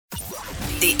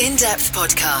The In-Depth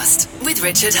Podcast with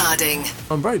Richard Harding.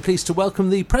 I'm very pleased to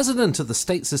welcome the President of the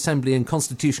States Assembly and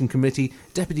Constitution Committee,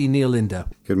 Deputy Neil Linder.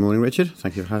 Good morning, Richard.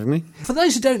 Thank you for having me. For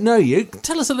those who don't know you,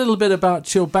 tell us a little bit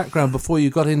about your background before you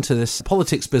got into this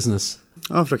politics business.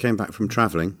 After I came back from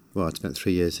travelling, I'd spent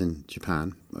 3 years in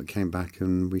Japan. I came back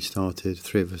and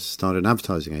three of us started an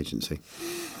advertising agency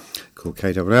called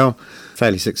KWL.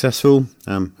 Fairly successful.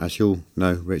 As you'll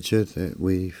know, Richard,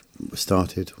 we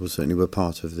started, or certainly were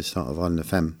part of the start of Island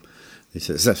FM, the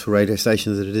successful radio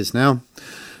station that it is now.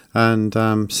 And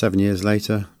 7 years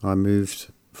later, I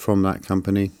moved from that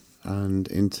company and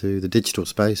into the digital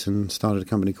space and started a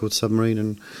company called Submarine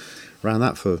and ran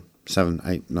that for 7,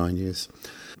 8, 9 years.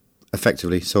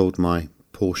 Effectively sold my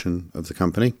portion of the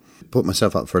company, put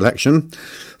myself up for election,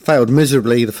 failed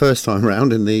miserably the first time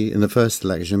round in the first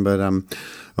election, but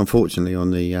unfortunately on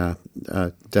the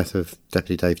death of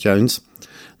Deputy Dave Jones,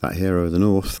 that hero of the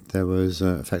North, there was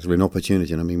effectively an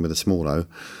opportunity, and I mean with a small o,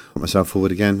 put myself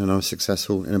forward again, and I was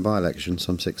successful in a by-election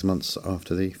some 6 months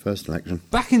after the first election.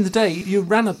 Back in the day, you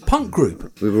ran a punk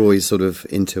group. We were always sort of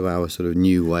into our sort of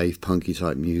new wave, punky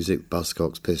type music,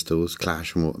 Buzzcocks, Pistols,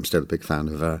 Clash, and I'm still a big fan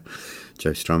of Joe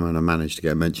Strummer, and I managed to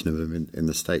get a mention of him in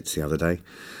the States the other day.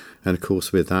 And of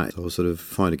course with that, I'll sort of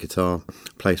find a guitar,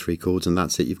 play 3 chords, and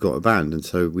that's it, you've got a band. And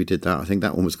so we did that. I think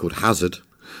that one was called Hazard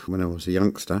when I was a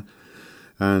youngster.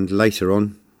 And later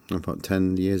on, about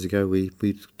 10 years ago, we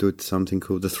did something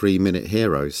called the 3 Minute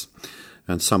Heroes.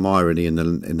 And some irony in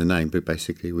the name, but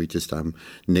basically we just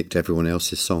nicked everyone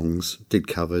else's songs, did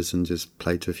covers, and just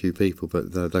played to a few people.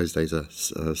 But those days are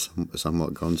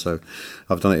somewhat gone. So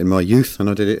I've done it in my youth, and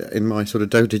I did it in my sort of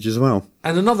dotage as well.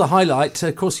 And another highlight,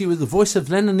 of course, you were the voice of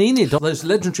Lennon Enid, those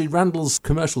legendary Randall's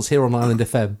commercials here on Island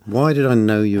FM. Why did I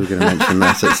know you were going to mention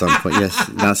that at some point? Yes,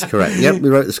 that's correct. Yep, we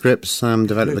wrote the scripts,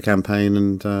 developed the campaign,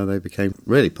 and they became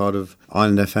really part of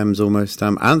Island FM's almost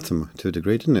anthem to a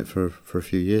degree, didn't it, for a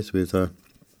few years with a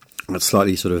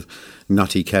slightly sort of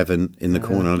nutty Kevin in the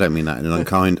corner. I don't mean that in an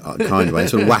unkind way,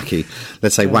 sort of wacky.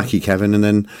 Let's say wacky Kevin. And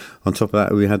then on top of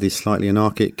that, we had these slightly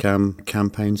anarchic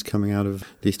campaigns coming out of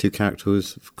these two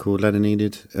characters called Lennon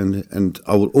Enid. And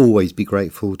I will always be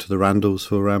grateful to the Randalls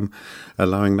for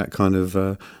allowing that kind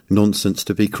of nonsense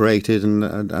to be created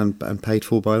and paid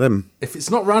for by them. If it's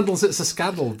not Randalls, it's a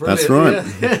scandal. Brilliant. That's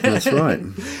right. Yeah. That's right.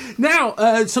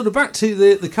 Now, sort of back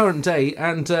to the current day,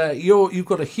 and you've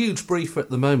got a huge brief at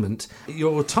the moment.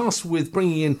 You're tasked with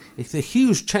bringing in a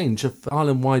huge change of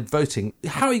island-wide voting.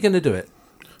 How are you going to do it?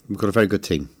 We've got a very good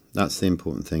team. That's the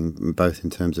important thing, both in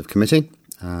terms of committee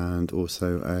and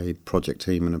also a project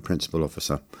team and a principal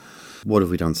officer. What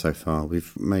have we done so far?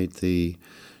 We've made the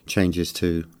changes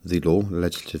to the law, the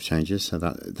legislative changes, so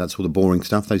that's all the boring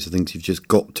stuff. Those are things you've just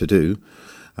got to do.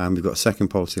 We've got a second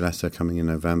policy letter coming in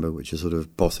November, which is sort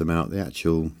of bottom out the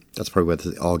actual, that's probably where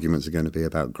the arguments are going to be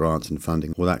about grants and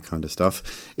funding, all that kind of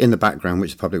stuff. In the background,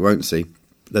 which the public won't see,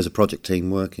 there's a project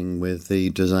team working with the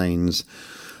designs,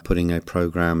 putting a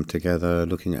programme together,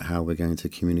 looking at how we're going to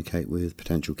communicate with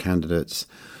potential candidates,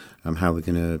 how we're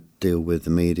going to deal with the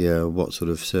media, what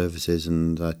sort of services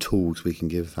and tools we can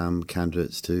give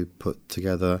candidates to put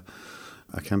together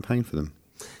a campaign for them.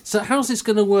 So how's this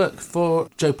going to work for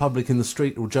Joe Public in the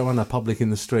Street or Joanna Public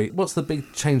in the Street? What's the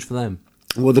big change for them?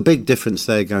 Well, the big difference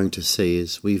they're going to see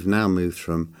is we've now moved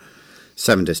from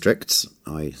 7 districts,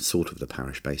 sort of the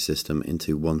parish-based system,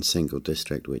 into one single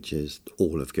district, which is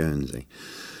all of Guernsey.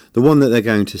 The one that they're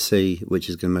going to see, which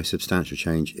is going to most substantial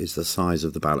change, is the size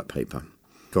of the ballot paper.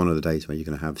 Gone are the days where you're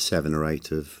going to have 7 or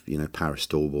 8 of, parish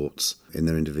stalwarts in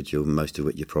their individual, most of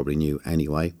which you probably knew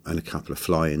anyway, and a couple of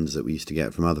fly-ins that we used to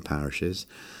get from other parishes.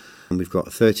 And we've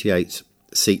got 38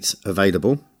 seats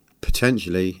available,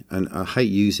 potentially, and I hate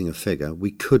using a figure,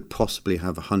 we could possibly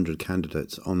have 100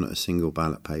 candidates on a single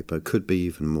ballot paper, could be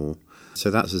even more. So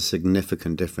that's a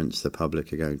significant difference the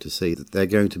public are going to see, that they're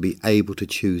going to be able to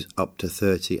choose up to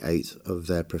 38 of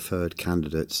their preferred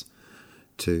candidates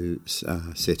to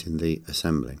sit in the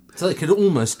assembly. So they could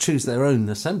almost choose their own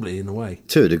assembly in a way.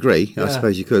 To a degree, I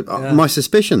suppose you could. Yeah. My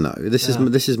suspicion, though, this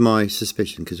is my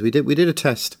suspicion, because we did a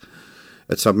test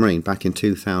at Submarine back in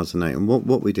 2008, and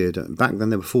what we did, back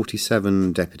then there were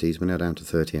 47 deputies, we're now down to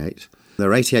 38. There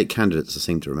are 88 candidates, I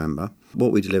seem to remember.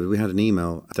 What we delivered, we had an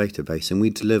email database, and we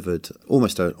delivered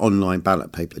almost an online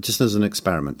ballot paper, just as an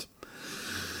experiment.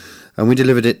 And we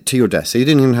delivered it to your desk, so you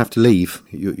didn't even have to leave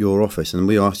your office. And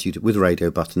we asked you to, with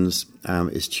radio buttons,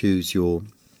 is choose your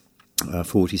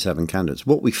 47 candidates.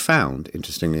 What we found,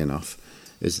 interestingly enough,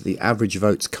 is that the average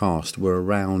votes cast were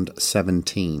around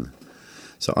 17.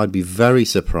 So I'd be very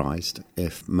surprised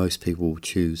if most people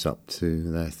choose up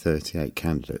to their 38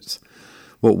 candidates.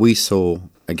 What we saw,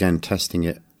 again, testing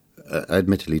it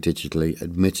admittedly digitally,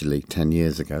 admittedly 10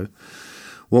 years ago.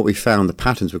 What we found, the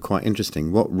patterns were quite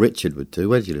interesting. What Richard would do,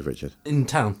 where do you live, Richard? In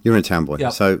town. You're in town, boy.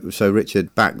 Yep. So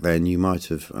Richard, back then you might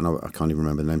have, and I can't even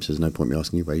remember the name, so there's no point me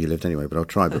asking you where you lived anyway, but I'll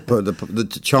try. But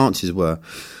the chances were,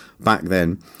 back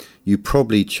then, you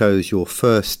probably chose your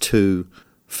first two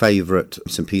favourite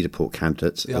St Peter Port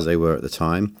candidates, Yep. as they were at the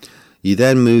time. You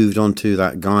then moved on to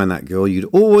that guy and that girl you'd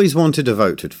always wanted to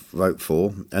vote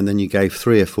for, and then you gave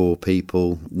 3 or 4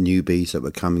 people, newbies that were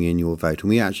coming in, your vote. And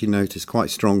we actually noticed quite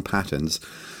strong patterns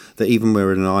that even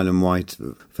we're in an island-wide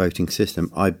voting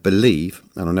system, I believe,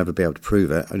 and I'll never be able to prove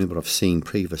it, only what I've seen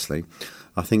previously,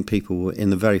 I think people,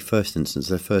 in the very first instance,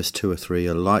 their first 2 or 3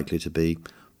 are likely to be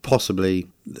possibly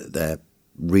their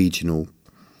regional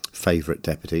favourite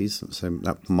deputies, so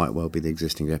that might well be the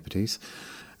existing deputies.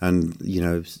 And,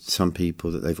 some people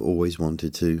that they've always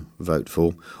wanted to vote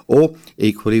for. Or,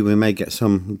 equally, we may get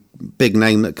some big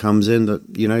name that comes in that,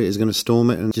 is going to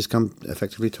storm it and just come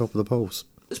effectively top of the polls.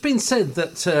 It's been said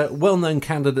that well-known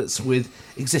candidates with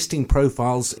existing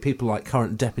profiles, people like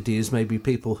current deputies, maybe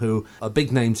people who are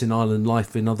big names in island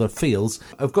life in other fields,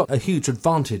 have got a huge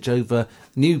advantage over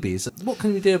newbies. What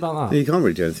can we do about that? You can't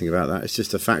really do anything about that. It's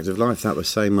just a fact of life. That was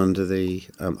same under the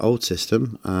old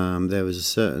system. There was a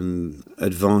certain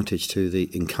advantage to the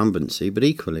incumbency, but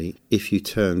equally, if you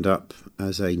turned up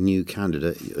as a new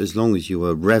candidate, as long as you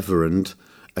were reverend,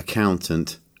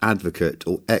 accountant, advocate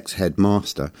or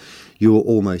ex-headmaster, you were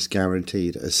almost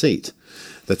guaranteed a seat.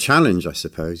 The challenge, I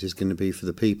suppose, is going to be for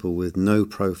the people with no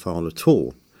profile at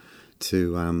all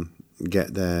to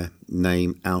get their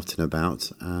name out and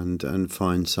about and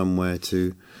find somewhere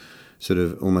to sort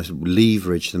of almost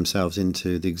leverage themselves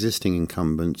into the existing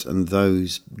incumbents and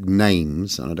those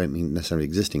names, and I don't mean necessarily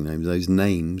existing names, those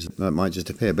names that might just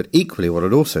appear. But equally, what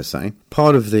I'd also say,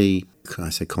 part of the, can I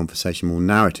say, conversation, more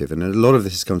narrative, and a lot of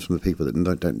this comes from the people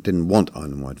that didn't want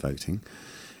island-wide voting,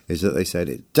 is that they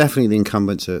said definitely the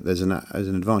incumbents there's an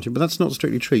advantage, but that's not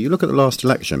strictly true. You look at the last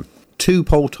election, 2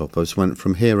 poll toppers went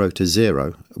from 0 to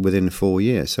 0 within 4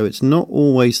 years. So it's not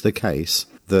always the case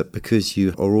that because you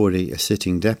are already a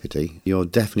sitting deputy, you're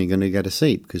definitely going to get a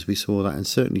seat, because we saw that, and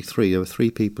certainly 3. There were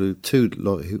 3 people,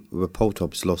 who were poll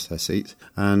toppers lost their seat,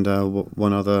 and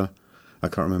one other, I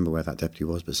can't remember where that deputy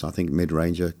was, but I think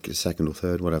mid-ranger, 2nd or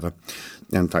 3rd, whatever.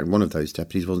 In fact, one of those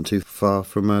deputies wasn't too far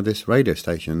from this radio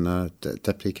station,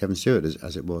 Deputy Kevin Stewart,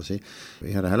 as it was.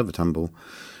 He had a hell of a tumble.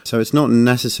 So it's not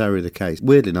necessarily the case.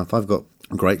 Weirdly enough, I've got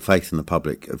great faith in the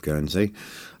public of Guernsey.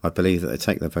 I believe that they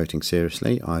take their voting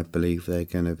seriously. I believe they're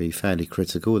going to be fairly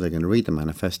critical. They're going to read the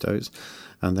manifestos,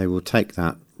 and they will take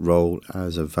that role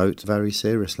as a vote very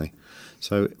seriously.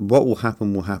 So what will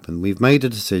happen will happen. We've made a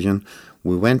decision.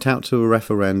 We went out to a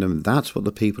referendum. That's what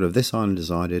the people of this island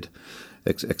decided,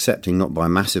 accepting not by a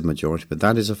massive majority, but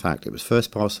that is a fact. It was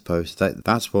first past the post.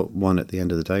 That's what won at the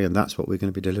end of the day, and that's what we're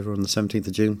going to be delivering on the 17th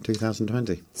of June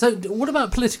 2020. So what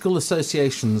about political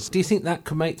associations? Do you think that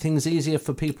could make things easier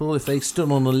for people if they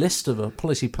stood on a list of a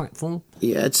policy platform?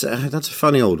 Yeah, that's a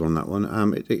funny old one, that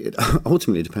one. It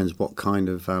ultimately depends what kind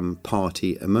of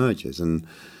party emerges, and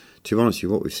to be honest with you,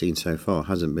 what we've seen so far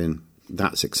hasn't been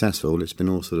that successful. It's been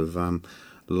all sort of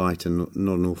light and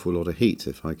not an awful lot of heat,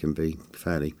 if I can be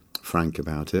fairly frank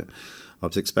about it. I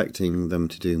was expecting them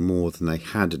to do more than they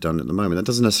had done at the moment. That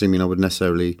doesn't necessarily mean I would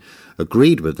necessarily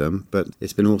agreed with them, but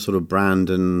it's been all sort of brand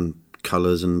and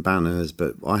colours and banners,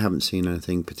 but I haven't seen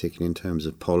anything particularly in terms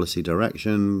of policy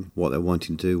direction, what they're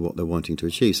wanting to do, what they're wanting to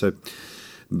achieve. So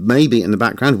maybe in the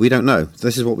background, we don't know.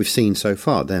 This is what we've seen so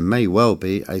far. There may well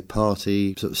be a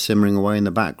party sort of simmering away in the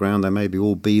background. They may be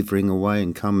all beavering away,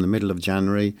 and come the middle of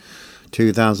January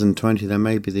 2020, there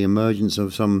may be the emergence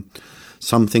of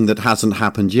something that hasn't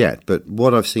happened yet. But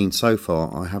what I've seen so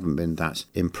far, I haven't been that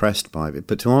impressed by it.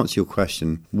 But to answer your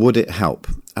question, would it help?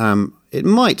 It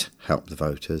might help the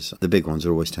voters. The big ones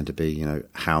always tend to be,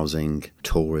 housing,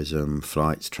 tourism,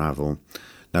 flights, travel.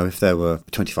 Now, if there were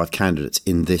 25 candidates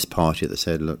in this party that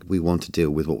said, look, we want to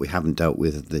deal with what we haven't dealt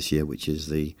with this year, which is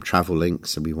the travel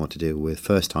links, and we want to deal with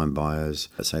first-time buyers,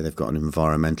 let's say they've got an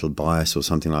environmental bias or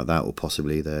something like that, or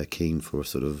possibly they're keen for a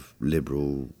sort of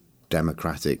liberal,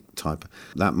 democratic type,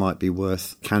 that might be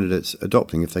worth candidates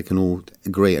adopting if they can all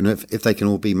agree, and if they can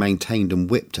all be maintained and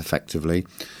whipped effectively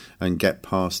and get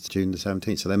past June the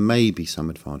 17th. So there may be some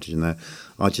advantage in there.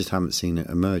 I just haven't seen it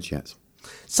emerge yet.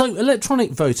 So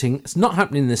electronic voting, it's not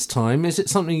happening this time. Is it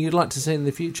something you'd like to see in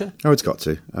the future? Oh, it's got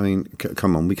to. I mean,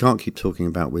 come on, we can't keep talking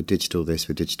about we're digital this,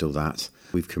 we're digital that.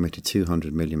 We've committed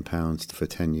 £200 million for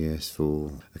 10 years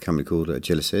for a company called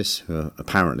Agilysys, who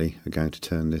apparently are going to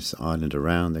turn this island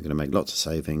around. They're going to make lots of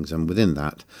savings, and within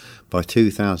that, by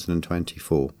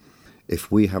 2024,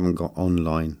 if we haven't got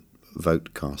online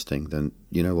vote casting, then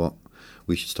you know what?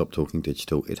 We should stop talking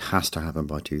digital. It has to happen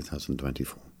by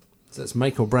 2024. So it's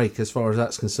make or break as far as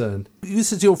that's concerned.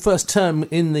 This is your first term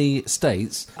in the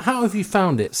States. How have you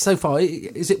found it so far?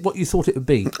 Is it what you thought it would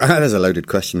be? That is a loaded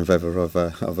question if ever I've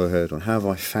heard one. How have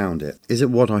I found it? Is it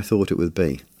what I thought it would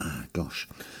be? Gosh.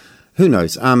 Who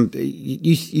knows?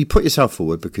 You put yourself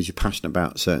forward because you're passionate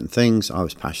about certain things. I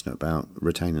was passionate about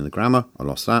retaining the grammar. I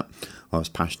lost that. I was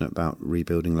passionate about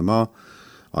rebuilding Lamar.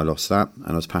 I lost that.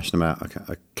 And I was passionate about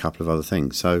a couple of other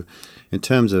things. So in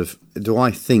terms of, do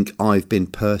I think I've been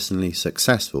personally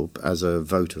successful as a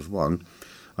vote of one?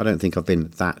 I don't think I've been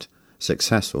that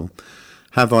successful.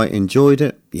 Have I enjoyed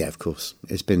it? Yeah, of course.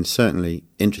 It's been certainly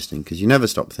interesting because you never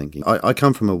stop thinking. I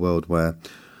come from a world where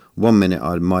 1 minute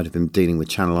I might have been dealing with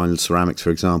Channel Islands Ceramics, for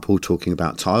example, talking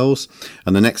about tiles,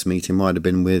 and the next meeting might have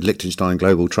been with Liechtenstein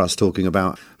Global Trust talking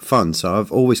about funds. So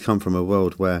I've always come from a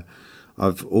world where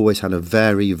I've always had a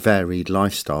very varied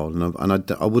lifestyle,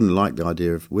 and I wouldn't like the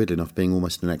idea of, weirdly enough, being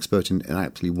almost an expert in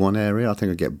actually one area. I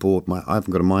think I'd get bored. I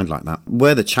haven't got a mind like that.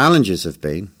 Where the challenges have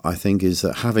been, I think, is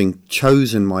that having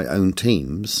chosen my own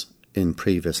teams in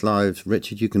previous lives,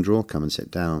 Richard, you can draw, come and sit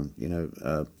down.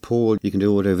 Paul, you can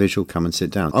do audio-visual, come and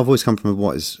sit down. I've always come from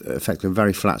what is effectively a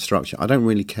very flat structure. I don't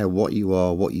really care what you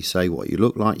are, what you say, what you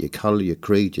look like, your colour, your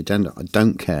creed, your gender. I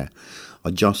don't care. I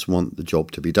just want the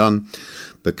job to be done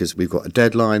because we've got a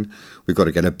deadline, we've got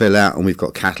to get a bill out, and we've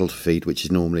got cattle to feed, which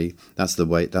is normally, that's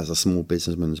a small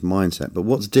businessman's mindset. But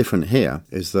what's different here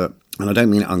is that, and I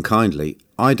don't mean it unkindly,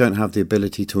 I don't have the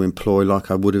ability to employ like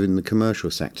I would have in the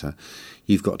commercial sector.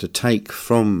 You've got to take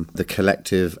from the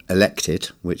collective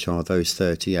elected, which are those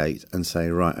 38, and say,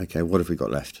 right, okay, what have we got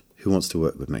left? Who wants to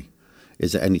work with me?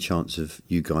 Is there any chance of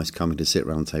you guys coming to sit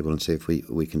around the table and see if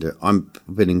we can do it? I've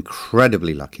been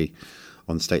incredibly lucky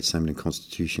on the State Assembly and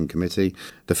Constitution Committee.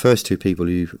 The first two people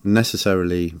who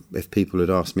necessarily, if people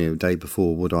had asked me a day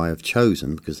before, would I have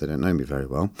chosen, because they don't know me very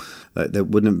well, there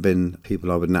wouldn't have been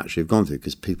people I would naturally have gone through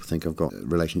because people think I've got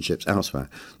relationships elsewhere.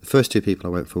 The first two people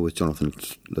I went for was Jonathan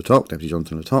Le Tocq, Deputy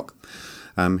Jonathan Le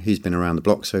Tocq. He's been around the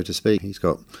block, so to speak. He's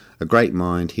got a great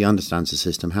mind. He understands the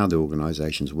system, how the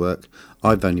organisations work.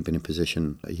 I've only been in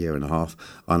position a year and a half,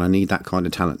 and I need that kind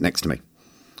of talent next to me.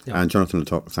 Yep. And Jonathan Le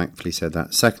Tocq thankfully said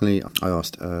that. Secondly, I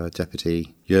asked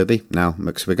Deputy Yerby, now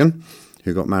McSwiggan,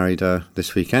 who got married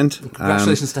this weekend.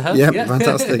 Congratulations to her. Yeah,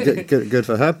 fantastic. Good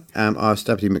for her. I asked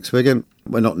Deputy McSwiggan.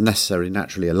 We're not necessarily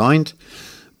naturally aligned,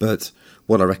 but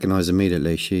what I recognise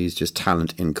immediately, she's just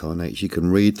talent incarnate. She can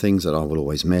read things that I will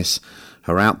always miss.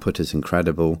 Her output is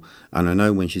incredible, and I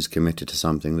know when she's committed to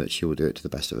something that she will do it to the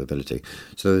best of her ability.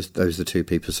 So those are the two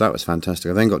people. So that was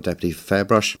fantastic. I then got Deputy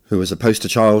Fairbrush, who was a poster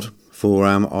child for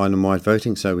island-wide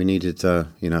voting, so we needed a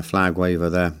flag waver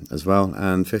there as well.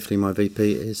 And fifthly, my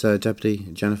VP is Deputy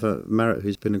Jennifer Merritt,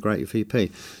 who's been a great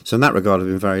VP. So in that regard, I've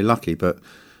been very lucky, but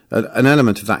an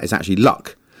element of that is actually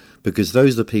luck, because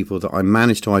those are the people that I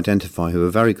managed to identify who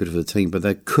are very good for the team, but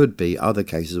there could be other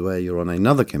cases where you're on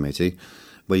another committee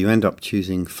where you end up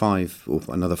choosing 5 or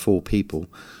another 4 people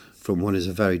from what is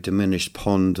a very diminished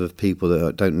pond of people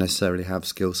that don't necessarily have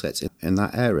skill sets in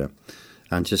that area.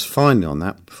 And just finally on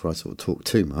that, before I sort of talk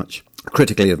too much,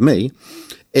 critically of me,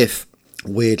 if,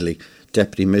 weirdly,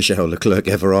 Deputy Michelle Leclerc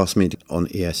ever asked me on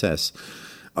ESS,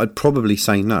 I'd probably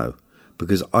say no,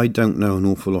 because I don't know an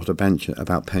awful lot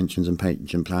about pensions and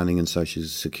pension planning and social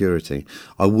security.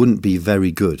 I wouldn't be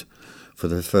very good for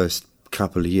the first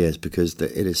couple of years because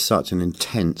it is such an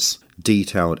intense,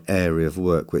 detailed area of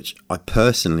work, which I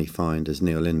personally find as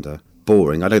Neil Linder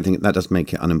boring. I don't think that does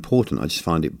make it unimportant. I just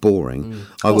find it boring.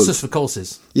 Courses for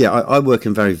courses. Yeah, I work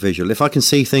in very visual. If I can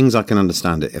see things, I can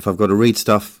understand it. If I've got to read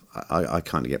stuff, I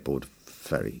kind of get bored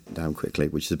very damn quickly,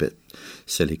 which is a bit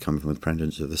silly coming from the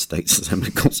president of the States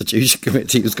Assembly Constitution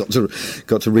Committee who's got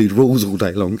to read rules all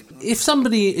day long. If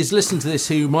somebody is listening to this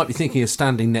who might be thinking of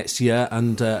standing next year,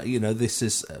 and this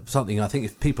is something I think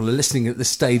if people are listening at this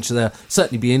stage, they'll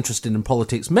certainly be interested in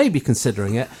politics, maybe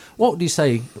considering it, what would you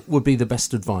say would be the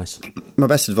best advice? My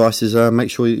best advice is make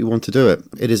sure you want to do it.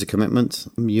 It is a commitment.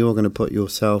 You're going to put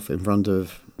yourself in front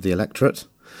of the electorate.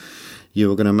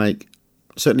 You're going to make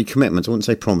certainly commitments. I wouldn't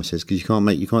say promises, because you can't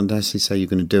necessarily say you're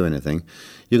going to do anything.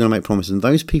 You're going to make promises, and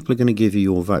those people are going to give you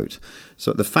your vote.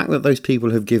 So the fact that those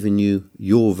people have given you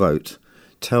your vote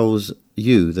tells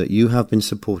you that you have been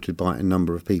supported by a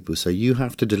number of people. So you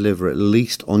have to deliver at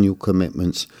least on your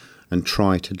commitments and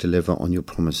try to deliver on your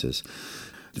promises.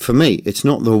 For me, it's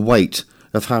not the weight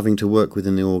of having to work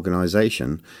within the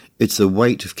organisation. It's the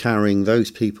weight of carrying those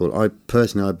people, I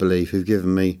believe, who've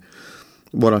given me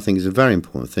what I think is a very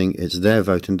important thing is their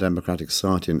vote in democratic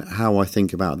society, and how I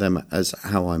think about them as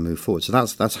how I move forward. So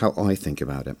that's how I think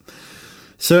about it.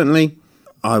 Certainly,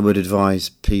 I would advise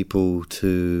people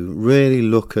to really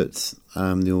look at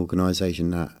the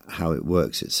organisation, how it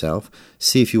works itself.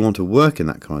 See if you want to work in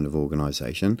that kind of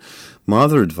organisation. My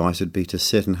other advice would be to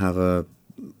sit and have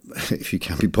if you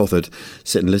can be bothered,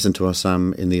 sit and listen to us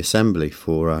in the Assembly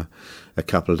for a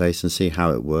couple of days and see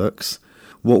how it works.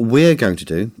 What we're going to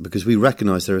do, because we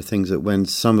recognise there are things that when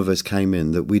some of us came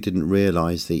in that we didn't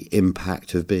realise the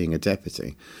impact of being a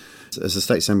deputy. As a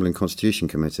State Assembly and Constitution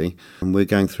Committee, and we're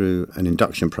going through an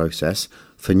induction process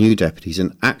for new deputies,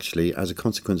 and actually as a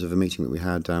consequence of a meeting that we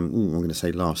had, I'm going to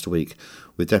say last week,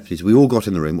 with deputies, we all got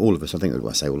in the room, all of us, I think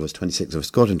I say all of us, 26 of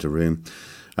us got into a room,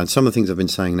 and some of the things I've been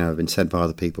saying now have been said by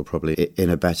other people probably in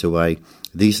a better way.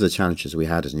 These are the challenges we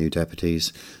had as new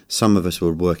deputies. Some of us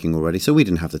were working already, so we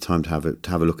didn't have the time to have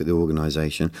a look at the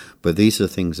organisation, but these are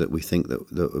the things that we think that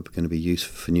are going to be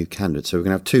useful for new candidates. So we're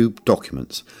going to have two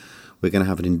documents. We're going to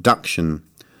have an induction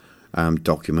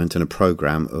document and a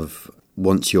programme of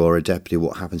once you're a deputy,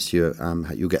 what happens to you.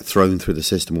 You'll get thrown through the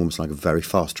system, almost like a very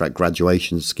fast-track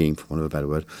graduation scheme, for want of a better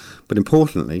word. But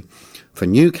importantly, for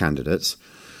new candidates,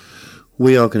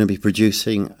 we are going to be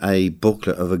producing a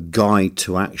booklet of a guide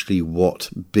to actually what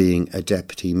being a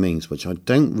deputy means, which I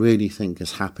don't really think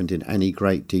has happened in any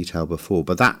great detail before.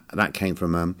 But that came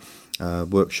from a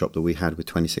workshop that we had with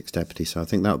 26 deputies, so I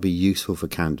think that would be useful for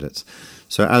candidates.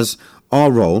 So as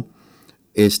our role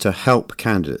is to help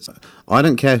candidates, I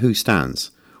don't care who stands.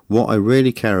 What I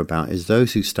really care about is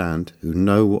those who stand, who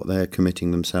know what they're committing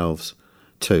themselves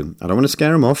to. I don't want to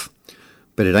scare them off,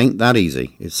 but it ain't that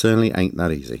easy. It certainly ain't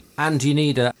that easy. And you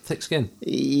need a thick skin.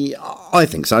 I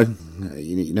think so.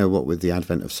 You know what, with the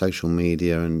advent of social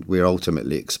media, and we're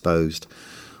ultimately exposed.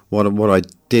 What I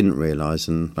didn't realise,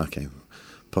 and okay,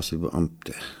 possibly,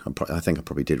 I think I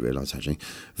probably did realise actually,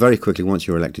 very quickly once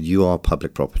you're elected, you are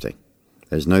public property.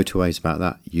 There's no two ways about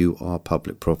that. You are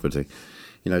public property.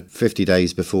 50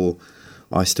 days before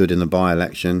I stood in the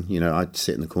by-election, I'd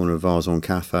sit in the corner of Vazon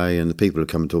Cafe, and the people who'd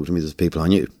come and talk to me, there's people I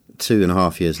knew.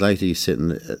 2.5 years later, you sit in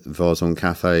the Vazon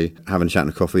Cafe, having a chat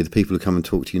and a coffee. The people who come and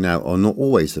talk to you now are not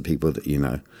always the people that you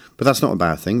know. But that's not a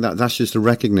bad thing. That's just a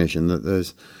recognition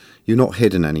that you're not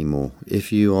hidden anymore.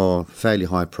 If you are fairly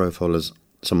high profile, as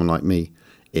someone like me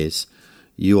is,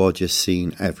 you are just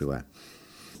seen everywhere.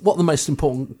 What are the most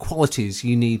important qualities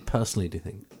you need personally, do you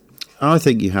think? I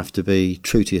think you have to be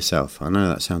true to yourself. I know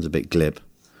that sounds a bit glib,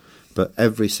 but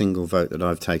every single vote that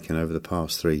I've taken over the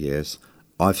past 3 years,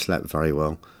 I've slept very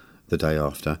well the day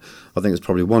after. I think there's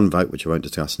probably one vote, which I won't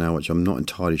discuss now, which I'm not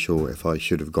entirely sure if I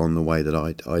should have gone the way that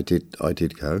I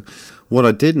did go. What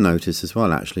I did notice as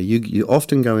well, actually, you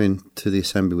often go into the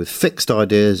Assembly with fixed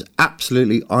ideas,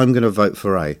 absolutely, I'm going to vote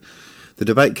for A. The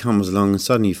debate comes along and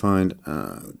suddenly you find,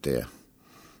 oh dear,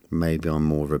 maybe I'm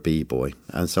more of a B boy.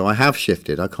 And so I have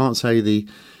shifted. I can't say the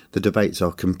debates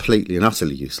are completely and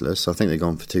utterly useless. I think they've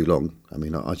gone for too long. I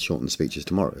mean, I'd shorten speeches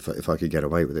tomorrow if I could get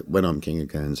away with it when I'm King of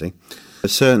Guernsey.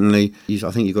 But certainly,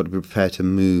 I think you've got to be prepared to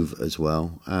move as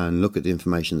well and look at the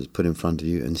information that's put in front of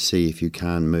you and see if you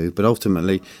can move. But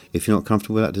ultimately, if you're not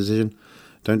comfortable with that decision,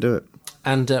 don't do it.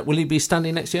 And will you be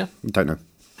standing next year? Don't know.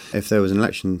 If there was an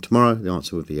election tomorrow, the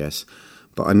answer would be yes.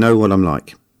 But I know what I'm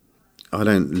like. I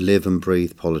don't live and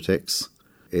breathe politics.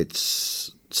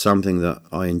 It's something that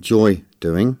I enjoy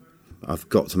doing. I've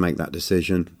got to make that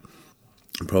decision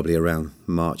probably around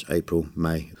March, April,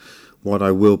 May. What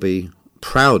I will be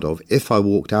proud of if I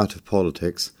walked out of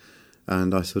politics,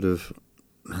 and I sort of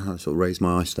raised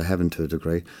my eyes to heaven to a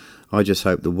degree, I just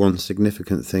hope the one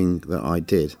significant thing that I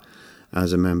did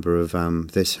as a member of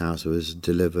this House was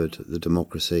delivered the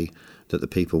democracy that the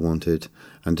people wanted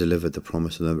and delivered the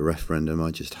promise of the referendum.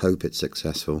 I just hope it's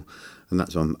successful, and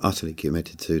that's what I'm utterly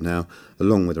committed to now,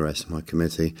 along with the rest of my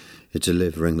committee, is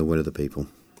delivering the will of the people.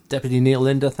 Deputy Neil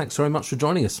Linder, thanks very much for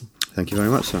joining us. Thank you very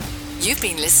much, sir. You've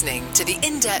been listening to the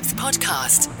In-Depth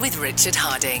podcast with Richard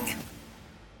Harding.